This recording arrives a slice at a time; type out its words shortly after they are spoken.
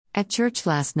At church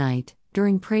last night,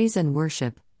 during praise and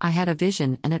worship, I had a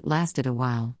vision and it lasted a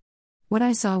while. What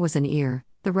I saw was an ear,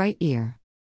 the right ear.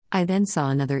 I then saw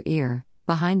another ear,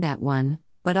 behind that one,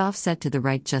 but offset to the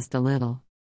right just a little.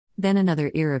 Then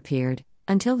another ear appeared,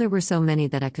 until there were so many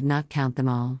that I could not count them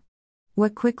all.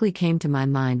 What quickly came to my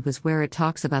mind was where it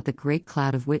talks about the great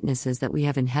cloud of witnesses that we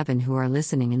have in heaven who are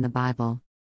listening in the Bible.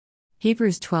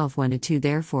 Hebrews 12:1-2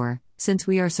 Therefore, since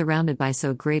we are surrounded by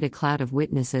so great a cloud of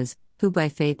witnesses, who by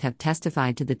faith have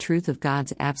testified to the truth of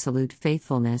God's absolute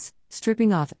faithfulness,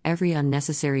 stripping off every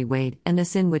unnecessary weight and the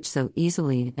sin which so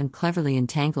easily and cleverly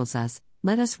entangles us,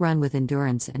 let us run with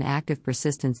endurance and active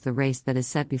persistence the race that is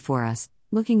set before us,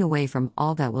 looking away from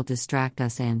all that will distract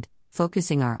us and,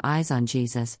 focusing our eyes on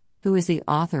Jesus, who is the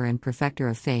author and perfecter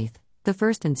of faith, the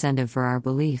first incentive for our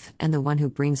belief and the one who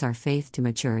brings our faith to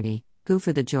maturity, who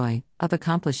for the joy of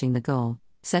accomplishing the goal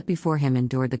set before him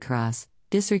endured the cross,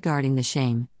 disregarding the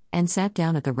shame, and sat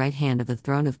down at the right hand of the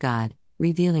throne of God,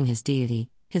 revealing his deity,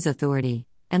 his authority,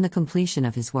 and the completion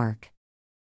of his work.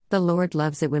 The Lord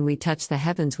loves it when we touch the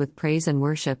heavens with praise and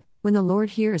worship, when the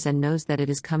Lord hears and knows that it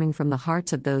is coming from the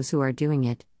hearts of those who are doing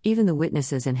it, even the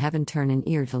witnesses in heaven turn an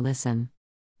ear to listen.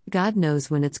 God knows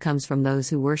when it comes from those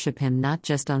who worship him not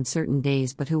just on certain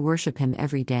days but who worship him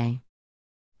every day.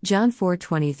 John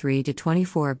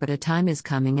 4:23-24 But a time is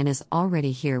coming and is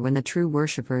already here when the true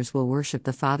worshippers will worship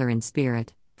the Father in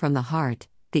spirit, from the heart,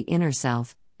 the inner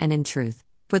self, and in truth,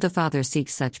 for the Father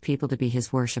seeks such people to be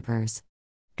his worshippers.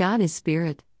 God is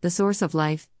spirit, the source of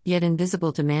life, yet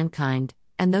invisible to mankind,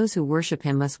 and those who worship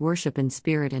him must worship in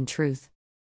spirit and truth.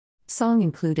 Song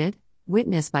included,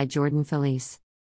 Witness by Jordan Felice.